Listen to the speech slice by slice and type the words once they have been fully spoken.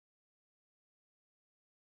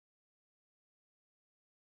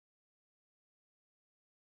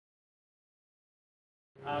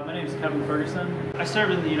My name is Kevin Ferguson. I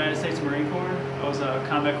served in the United States Marine Corps. I was a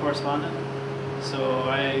combat correspondent. So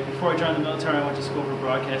before I joined the military, I went to school for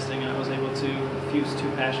broadcasting, and I was able to fuse two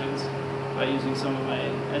passions by using some of my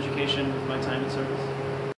education with my time in service.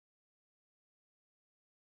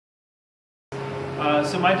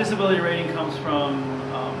 So my disability rating comes from,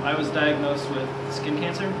 I was diagnosed with skin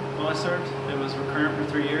cancer while I served. It was recurrent for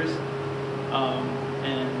 3 years,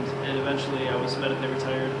 and eventually I was medically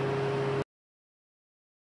retired.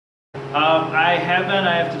 I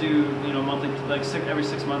have to do, monthly, every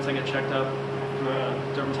 6 months I get checked up through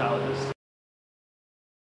a dermatologist.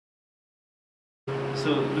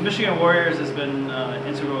 So the Michigan Warriors has been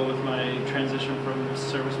integral with my transition from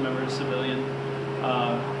service member to civilian.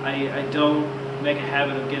 I don't make a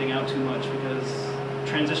habit of getting out too much because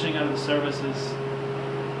transitioning out of the service is,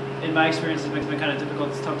 in my experience, it's been kind of difficult.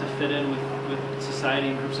 It's tough to fit in with society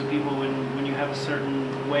and groups of people when you have a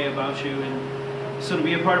certain way about you. And so to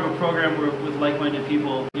be a part of a program with like-minded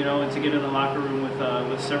people, and to get in the locker room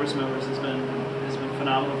with service members has been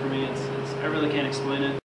phenomenal for me. I really can't explain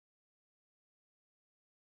it.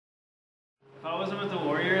 If I wasn't with the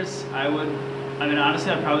Warriors,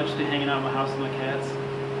 honestly, I'd probably just be hanging out in my house with my cats.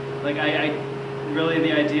 Really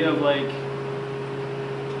the idea of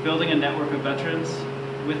building a network of veterans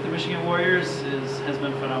with the Michigan Warriors has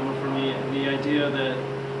been phenomenal for me. The idea that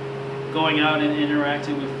going out and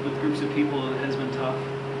interacting with groups of people has been tough.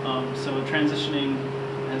 So transitioning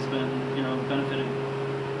has been, benefited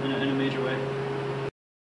in a major way.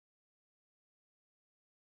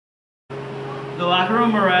 The locker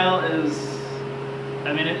room morale is,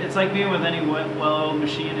 it's like being with any well-oiled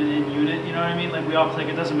machine in unit, you know what I mean? We all click.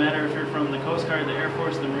 It doesn't matter if you're from the Coast Guard, the Air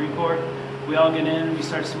Force, the Marine Corps. We all get in, we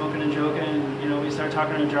start smoking and joking, we start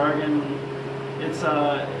talking in jargon.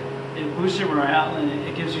 It boosts your morale, and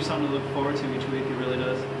it gives you something to look forward to each week. It really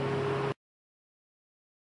does.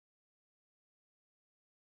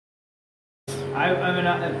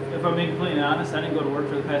 If I'm being completely honest, I didn't go to work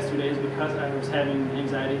for the past 2 days because I was having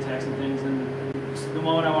anxiety attacks and things. And the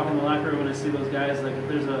moment I walk in the locker room and I see those guys,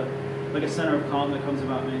 there's a center of calm that comes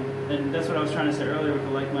about me. And that's what I was trying to say earlier with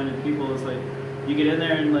the like-minded people. Is you get in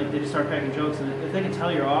there and they just start cracking jokes, and if they can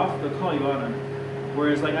tell you're off, they'll call you out on it.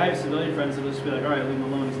 Whereas I have civilian friends that will just be like, all right, leave him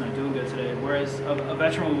alone, he's not doing good today. Whereas a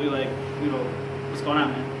veteran will be like, what's going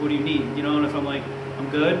on, man? What do you need? And if I'm like, I'm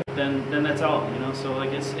good, then that's all, So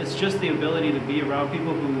it's just the ability to be around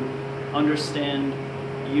people who understand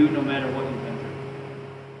you no matter what you've been.